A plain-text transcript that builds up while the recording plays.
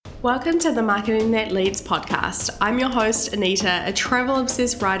Welcome to the Marketing That Leads podcast. I'm your host, Anita, a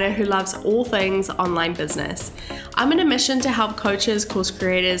travel-obsessed writer who loves all things online business. I'm on a mission to help coaches, course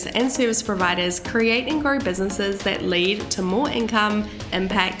creators, and service providers create and grow businesses that lead to more income,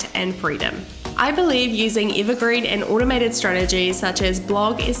 impact, and freedom. I believe using evergreen and automated strategies such as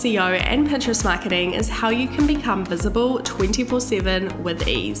blog, SEO, and Pinterest marketing is how you can become visible 24/7 with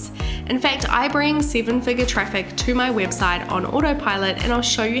ease. In fact, I bring seven-figure traffic to my website on autopilot, and I'll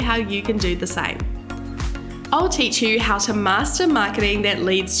show you how you can do the same. I'll teach you how to master marketing that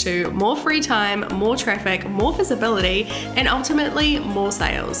leads to more free time, more traffic, more visibility, and ultimately more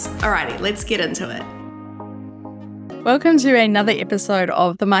sales. Alrighty, let's get into it. Welcome to another episode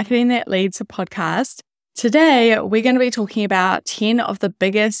of the Marketing That Leads podcast. Today, we're going to be talking about 10 of the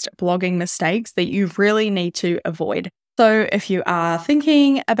biggest blogging mistakes that you really need to avoid. So if you are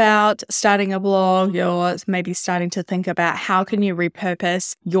thinking about starting a blog, you're maybe starting to think about how can you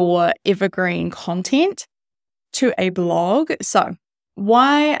repurpose your evergreen content to a blog. So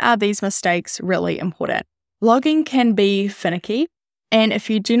why are these mistakes really important? Blogging can be finicky. And if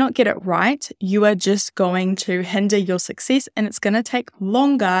you do not get it right, you are just going to hinder your success and it's going to take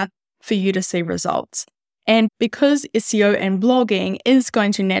longer for you to see results. And because SEO and blogging is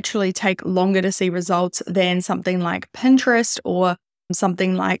going to naturally take longer to see results than something like Pinterest or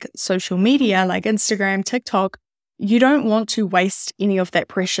something like social media like Instagram, TikTok, you don't want to waste any of that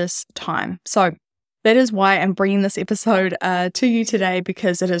precious time. So that is why I'm bringing this episode to you today,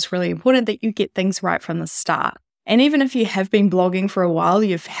 because it is really important that you get things right from the start. And even if you have been blogging for a while,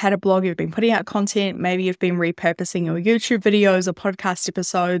 you've had a blog, you've been putting out content, maybe you've been repurposing your YouTube videos or podcast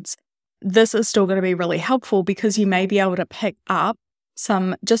episodes, this is still going to be really helpful because you may be able to pick up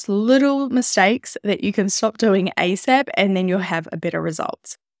some just little mistakes that you can stop doing ASAP and then you'll have a better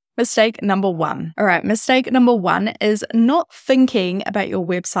results. Mistake number one. All right, mistake number one is not thinking about your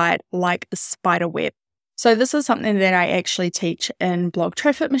website like a spider web. So this is something that I actually teach in Blog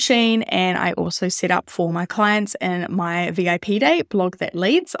Traffic Machine, and I also set up for my clients in my VIP day, Blog That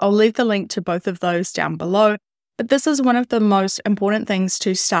Leads. I'll leave the link to both of those down below. But this is one of the most important things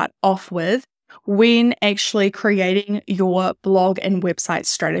to start off with when actually creating your blog and website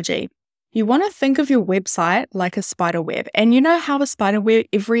strategy. You want to think of your website like a spider web. And you know how a spider web,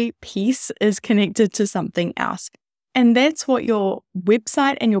 every piece is connected to something else. And that's what your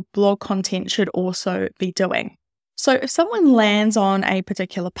website and your blog content should also be doing. So if someone lands on a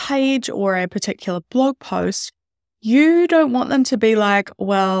particular page or a particular blog post, you don't want them to be like,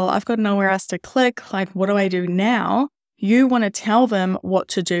 well, I've got nowhere else to click. Like, what do I do now? You want to tell them what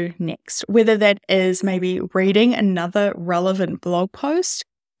to do next, whether that is maybe reading another relevant blog post.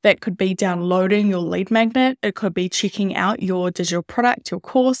 That could be downloading your lead magnet. It could be checking out your digital product, your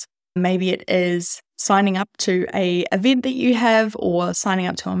course. Maybe it is signing up to an event that you have or signing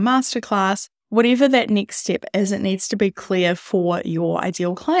up to a masterclass. Whatever that next step is, it needs to be clear for your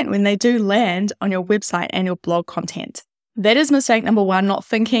ideal client when they do land on your website and your blog content. That is mistake number one, not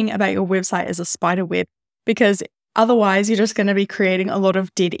thinking about your website as a spider web, because otherwise you're just going to be creating a lot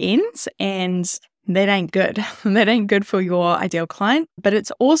of dead ends and that ain't good. That ain't good for your ideal client, but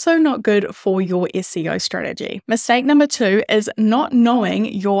it's also not good for your SEO strategy. Mistake number two is not knowing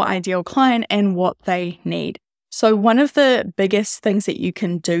your ideal client and what they need. So one of the biggest things that you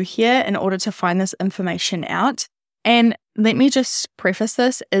can do here in order to find this information out, and let me just preface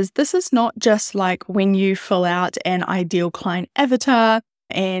this is not just like when you fill out an ideal client avatar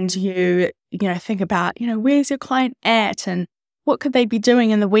and you think about, where's your client at and what could they be doing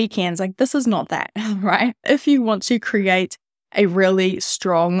in the weekends? Like, this is not that, right? If you want to create a really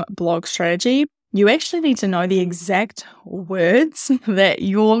strong blog strategy, you actually need to know the exact words that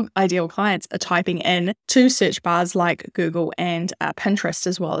your ideal clients are typing in to search bars like Google and Pinterest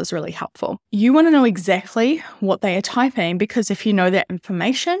as well is really helpful. You want to know exactly what they are typing, because if you know that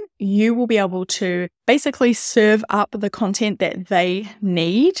information, you will be able to basically serve up the content that they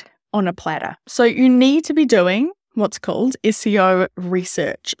need on a platter. So you need to be doing what's called SEO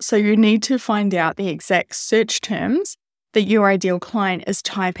research. So you need to find out the exact search terms that your ideal client is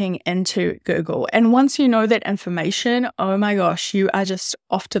typing into Google. And once you know that information, oh my gosh, you are just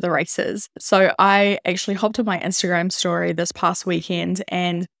off to the races. So I actually hopped on my Instagram story this past weekend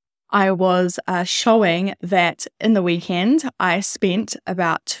and I was showing that in the weekend, I spent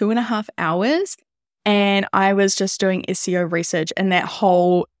about 2.5 hours and I was just doing SEO research in that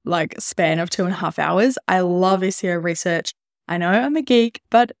whole span of 2.5 hours. I love SEO research. I know I'm a geek,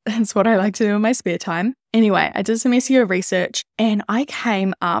 but it's what I like to do in my spare time. Anyway, I did some SEO research and I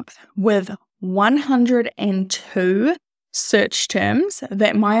came up with 102 search terms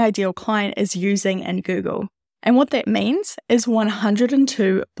that my ideal client is using in Google. And what that means is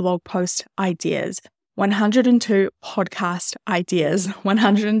 102 blog post ideas, 102 podcast ideas,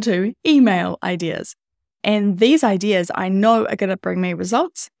 102 email ideas. And these ideas I know are going to bring me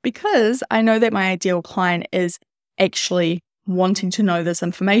results because I know that my ideal client is actually wanting to know this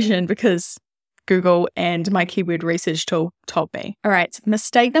information because Google and my keyword research tool told me. All right,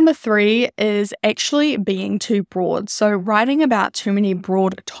 mistake number 3 is actually being too broad. So writing about too many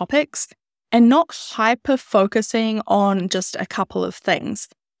broad topics and not hyper focusing on just a couple of things.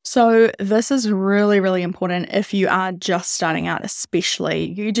 So this is really, really important if you are just starting out,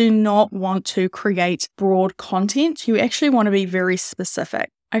 especially. You do not want to create broad content. You actually want to be very specific.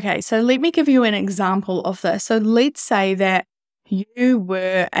 Okay, so let me give you an example of this. So let's say that you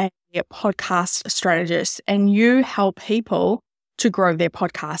were a podcast strategist and you help people to grow their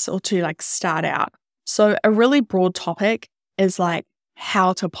podcast or to start out. So a really broad topic is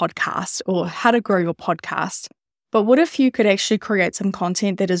how to podcast or how to grow your podcast. But what if you could actually create some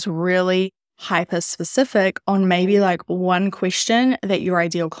content that is really hyper specific on maybe one question that your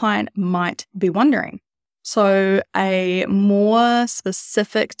ideal client might be wondering? So a more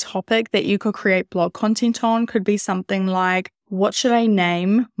specific topic that you could create blog content on could be something like, what should I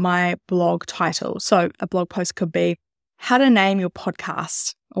name my blog title? So a blog post could be how to name your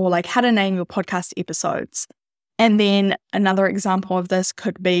podcast or how to name your podcast episodes. And then another example of this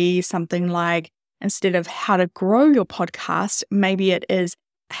could be something like, instead of how to grow your podcast, maybe it is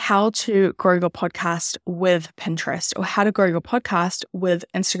how to grow your podcast with Pinterest or how to grow your podcast with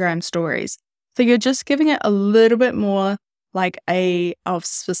Instagram stories. So you're just giving it a little bit more of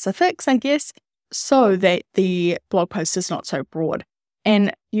specifics, I guess, so that the blog post is not so broad.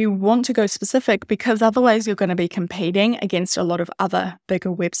 And you want to go specific because otherwise you're going to be competing against a lot of other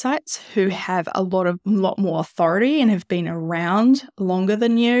bigger websites who have a lot more authority and have been around longer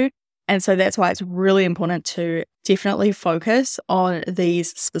than you. And so that's why it's really important to definitely focus on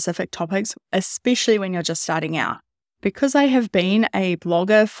these specific topics, especially when you're just starting out. Because I have been a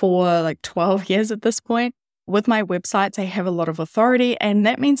blogger for 12 years at this point, with my websites, I have a lot of authority, and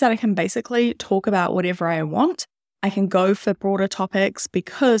that means that I can basically talk about whatever I want. I can go for broader topics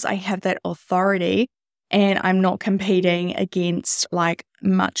because I have that authority and I'm not competing against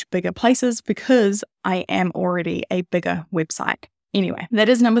much bigger places because I am already a bigger website. Anyway, that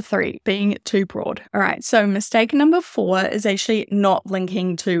is number 3, being too broad. All right, so mistake number 4 is actually not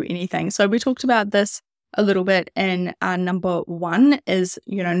linking to anything. So we talked about this a little bit in number 1 is,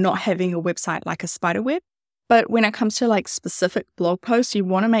 not having a website like a spider web. But when it comes to specific blog posts, you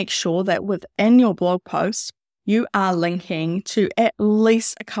want to make sure that within your blog post, you are linking to at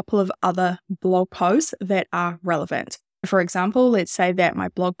least a couple of other blog posts that are relevant. For example, let's say that my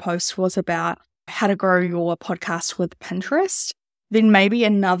blog post was about how to grow your podcast with Pinterest. Then maybe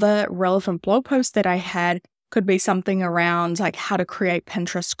another relevant blog post that I had could be something around how to create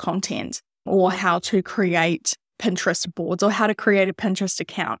Pinterest content or how to create Pinterest boards or how to create a Pinterest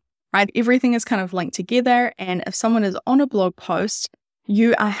account, right? Everything is kind of linked together. And if someone is on a blog post,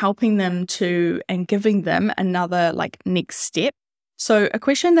 you are helping them to and giving them another next step. So a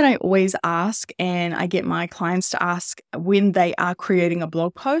question that I always ask and I get my clients to ask when they are creating a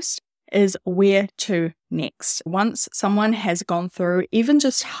blog post is where to next. Once someone has gone through even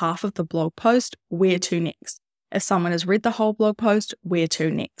just half of the blog post, where to next? If someone has read the whole blog post, where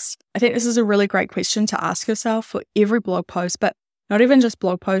to next? I think this is a really great question to ask yourself for every blog post, but not even just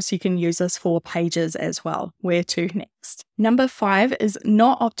blog posts, you can use this for pages as well. Where to next? Number 5 is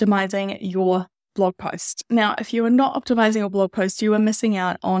not optimizing your blog post. Now, if you are not optimizing your blog post, you are missing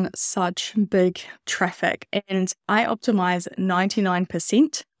out on such big traffic. And I optimize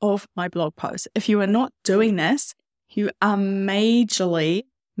 99% of my blog posts. If you are not doing this, you are majorly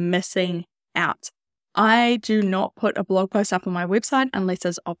missing out. I do not put a blog post up on my website unless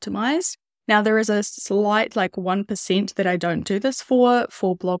it's optimized. Now, there is a slight 1% that I don't do this for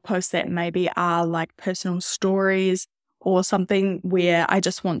blog posts that maybe are personal stories or something where I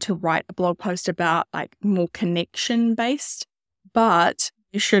just want to write a blog post about more connection based. But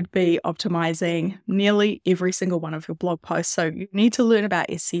you should be optimizing nearly every single one of your blog posts. So you need to learn about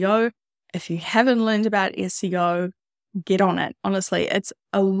SEO. If you haven't learned about SEO, get on it. Honestly, it's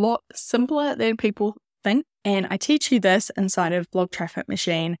a lot simpler than people think. And I teach you this inside of Blog Traffic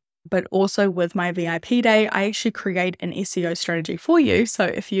Machine. But also with my VIP day, I actually create an SEO strategy for you. So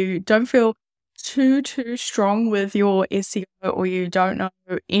if you don't feel too strong with your SEO or you don't know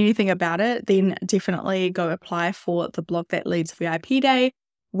anything about it, then definitely go apply for the Blog That Leads VIP day,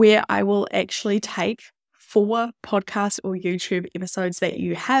 where I will actually take 4 podcast or YouTube episodes that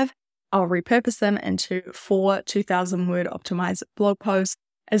you have. I'll repurpose them into 4 2,000 word optimized blog posts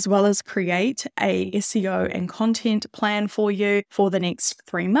as well as create a SEO and content plan for you for the next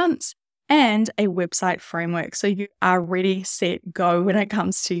 3 months and a website framework. So you are ready, set, go when it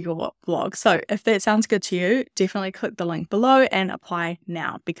comes to your blog. So if that sounds good to you, definitely click the link below and apply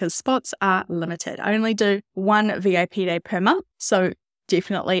now because spots are limited. I only do 1 VIP day per month. So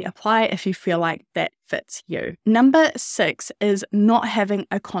definitely apply if you feel like that fits you. Number 6 is not having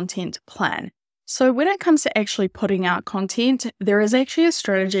a content plan. So when it comes to actually putting out content, there is actually a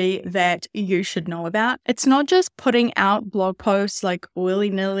strategy that you should know about. It's not just putting out blog posts like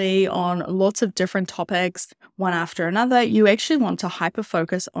willy-nilly on lots of different topics, one after another. You actually want to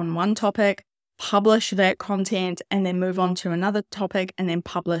hyper-focus on one topic, publish that content, and then move on to another topic and then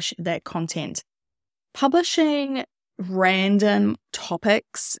publish that content. Publishing random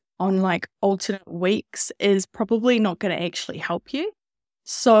topics on like alternate weeks is probably not going to actually help you.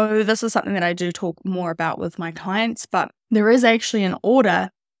 So this is something that I do talk more about with my clients, but there is actually an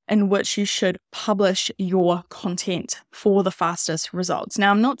order in which you should publish your content for the fastest results. Now,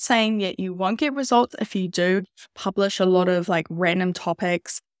 I'm not saying that you won't get results if you do publish a lot of like random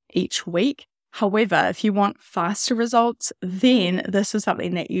topics each week. However, if you want faster results, then this is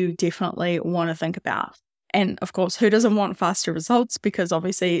something that you definitely want to think about. And of course, who doesn't want faster results? Because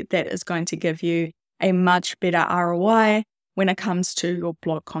obviously that is going to give you a much better ROI when it comes to your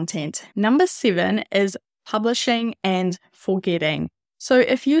blog content. Number 7 is publishing and forgetting. So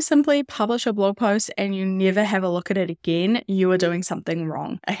if you simply publish a blog post and you never have a look at it again, you are doing something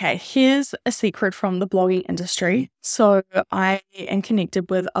wrong. Okay, here's a secret from the blogging industry. So I am connected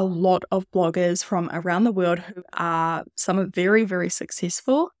with a lot of bloggers from around the world who are some are very, very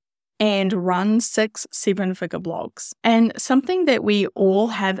successful and run 6-7-figure blogs. And something that we all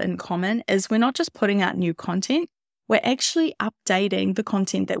have in common is we're not just putting out new content, we're actually updating the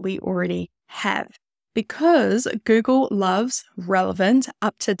content that we already have because Google loves relevant,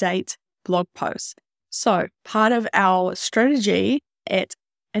 up-to-date blog posts. So part of our strategy at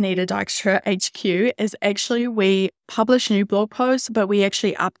Anita Dykstra HQ is actually we publish new blog posts, but we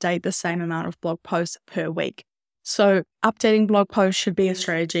actually update the same amount of blog posts per week. So updating blog posts should be a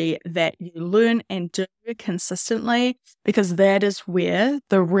strategy that you learn and do consistently because that is where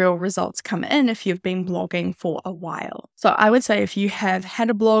the real results come in if you've been blogging for a while. So I would say if you have had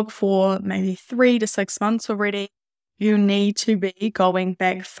a blog for maybe 3 to 6 months already, you need to be going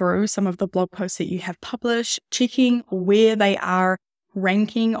back through some of the blog posts that you have published, checking where they are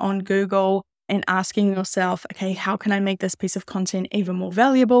ranking on Google and asking yourself, okay, how can I make this piece of content even more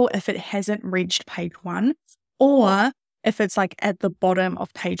valuable if it hasn't reached page 1? Or if it's like at the bottom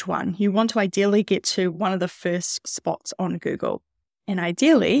of page 1, you want to ideally get to one of the first spots on Google. And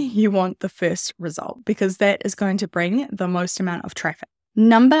ideally, you want the first result because that is going to bring the most amount of traffic.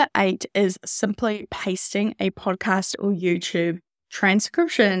 Number 8 is simply pasting a podcast or YouTube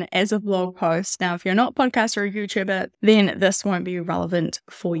transcription as a blog post. Now, if you're not a podcaster or a YouTuber, then this won't be relevant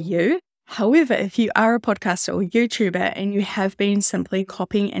for you. However, if you are a podcaster or YouTuber and you have been simply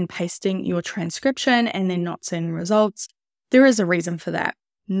copying and pasting your transcription and then not seeing results, there is a reason for that.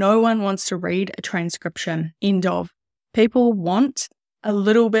 No one wants to read a transcription. End of. People want a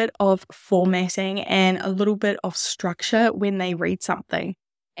little bit of formatting and a little bit of structure when they read something.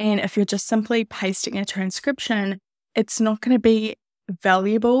 And if you're just simply pasting a transcription, it's not going to be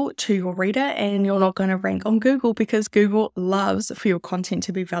valuable to your reader and you're not going to rank on Google because Google loves for your content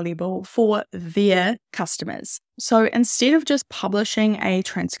to be valuable for their customers. So instead of just publishing a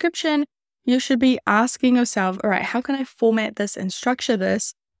transcription, you should be asking yourself, all right, how can I format this and structure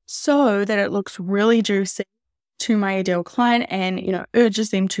this so that it looks really juicy to my ideal client and, urges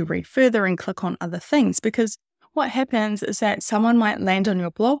them to read further and click on other things? Because what happens is that someone might land on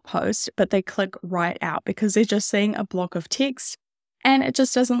your blog post, but they click right out because they're just seeing a block of text and it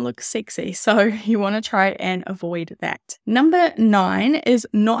just doesn't look sexy. So you want to try and avoid that. Number 9 is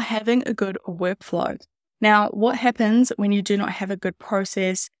not having a good workflow. Now, what happens when you do not have a good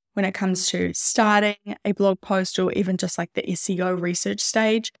process when it comes to starting a blog post or even just like the SEO research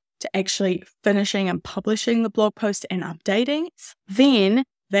stage to actually finishing and publishing the blog post and updating? Then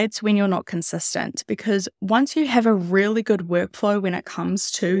that's when you're not consistent, because once you have a really good workflow when it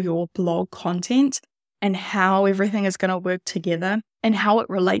comes to your blog content and how everything is going to work together and how it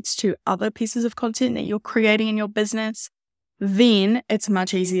relates to other pieces of content that you're creating in your business, then it's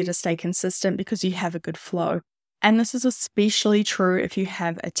much easier to stay consistent because you have a good flow. And this is especially true if you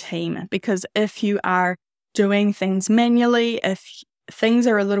have a team, because if you are doing things manually, if things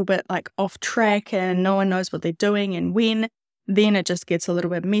are a little bit like off track and no one knows what they're doing and when, then it just gets a little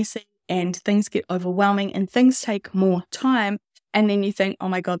bit messy and things get overwhelming and things take more time. And then you think, oh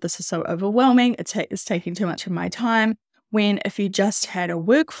my God, this is so overwhelming. It's taking too much of my time. when if you just had a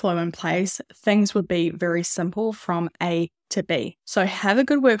workflow in place, things would be very simple from A to B. So have a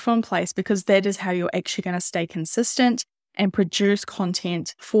good workflow in place because that is how you're actually going to stay consistent and produce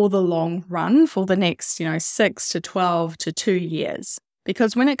content for the long run for the next, 6 to 12 to 2 years.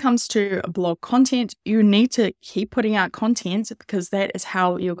 Because when it comes to blog content, you need to keep putting out content because that is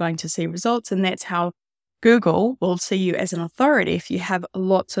how you're going to see results and that's how Google will see you as an authority if you have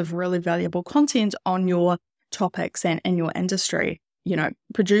lots of really valuable content on your topics and in your industry.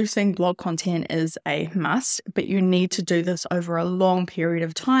 Producing blog content is a must, but you need to do this over a long period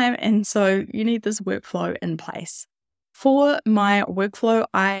of time. And so you need this workflow in place. For my workflow,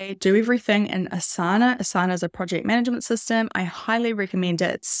 I do everything in Asana. Asana is a project management system. I highly recommend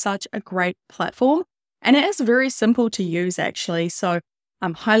it. It's such a great platform and it is very simple to use actually. So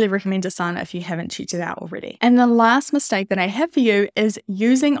highly recommend Asana if you haven't checked it out already. And the last mistake that I have for you is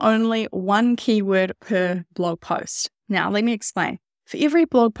using only one keyword per blog post. Now, let me explain. For every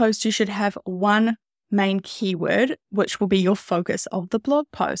blog post, you should have one main keyword, which will be your focus of the blog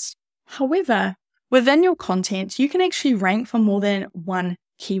post. However, within your content, you can actually rank for more than one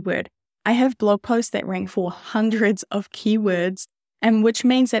keyword. I have blog posts that rank for hundreds of keywords, and which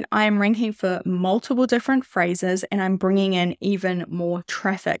means that I am ranking for multiple different phrases and I'm bringing in even more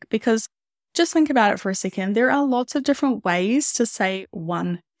traffic. Because just think about it for a second, there are lots of different ways to say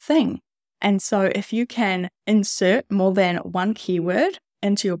one thing. And so if you can insert more than one keyword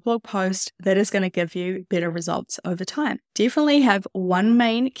into your blog post, that is going to give you better results over time. Definitely have one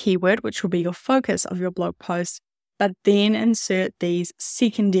main keyword, which will be your focus of your blog post, but then insert these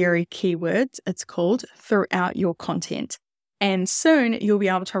secondary keywords, it's called, throughout your content. And soon you'll be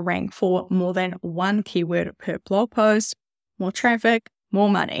able to rank for more than one keyword per blog post, more traffic, more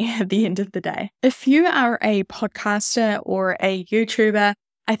money at the end of the day. If you are a podcaster or a YouTuber,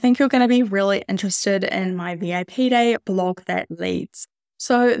 I think you're going to be really interested in my VIP Day, Blog That Leads.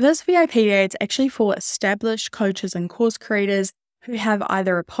 So this VIP Day is actually for established coaches and course creators who have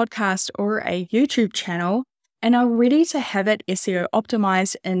either a podcast or a YouTube channel and are ready to have it SEO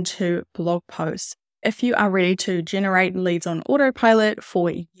optimized into blog posts. If you are ready to generate leads on autopilot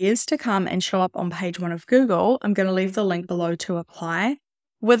for years to come and show up on page 1 of Google, I'm going to leave the link below to apply.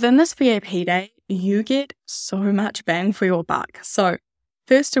 Within this VIP Day, you get so much bang for your buck. So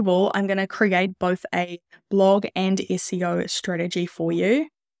first of all, I'm going to create both a blog and SEO strategy for you.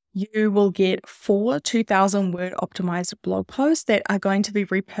 You will get 4 2,000 word optimized blog posts that are going to be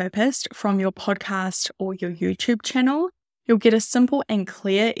repurposed from your podcast or your YouTube channel. You'll get a simple and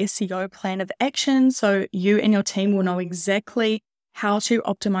clear SEO plan of action so you and your team will know exactly how to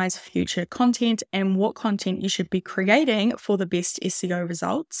optimize future content and what content you should be creating for the best SEO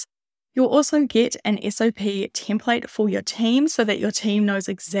results. You'll also get an SOP template for your team so that your team knows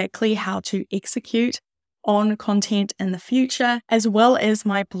exactly how to execute on content in the future, as well as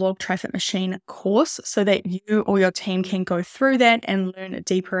my Blog Traffic Machine course so that you or your team can go through that and learn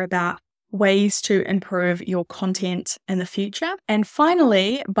deeper about ways to improve your content in the future. And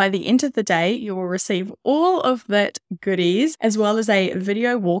finally, by the end of the day, you will receive all of that goodies, as well as a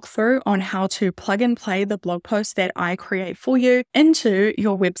video walkthrough on how to plug and play the blog post that I create for you into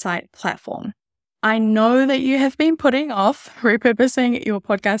your website platform. I know that you have been putting off repurposing your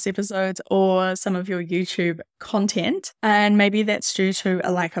podcast episodes or some of your YouTube content, and maybe that's due to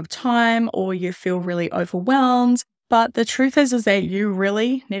a lack of time or you feel really overwhelmed. But the truth is that you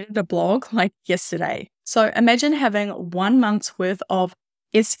really needed a blog like yesterday. So imagine having 1 month's worth of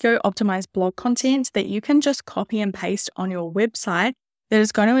SEO optimized blog content that you can just copy and paste on your website that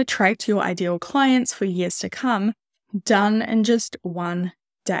is going to attract your ideal clients for years to come, done in just 1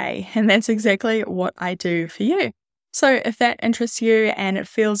 day. And that's exactly what I do for you. So if that interests you and it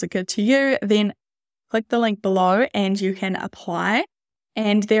feels good to you, then click the link below and you can apply.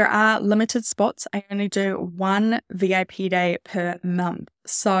 And there are limited spots. I only do 1 VIP day per month.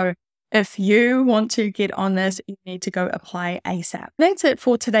 So if you want to get on this, you need to go apply ASAP. That's it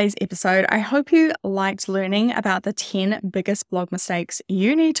for today's episode. I hope you liked learning about the 10 biggest blog mistakes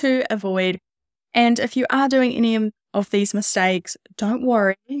you need to avoid. And if you are doing any of these mistakes, don't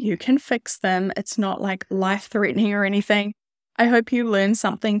worry, you can fix them. It's not like life-threatening or anything. I hope you learned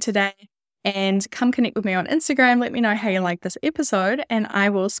something today. And come connect with me on Instagram. Let me know how you like this episode, and I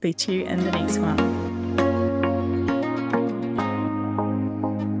will speak to you in the next one.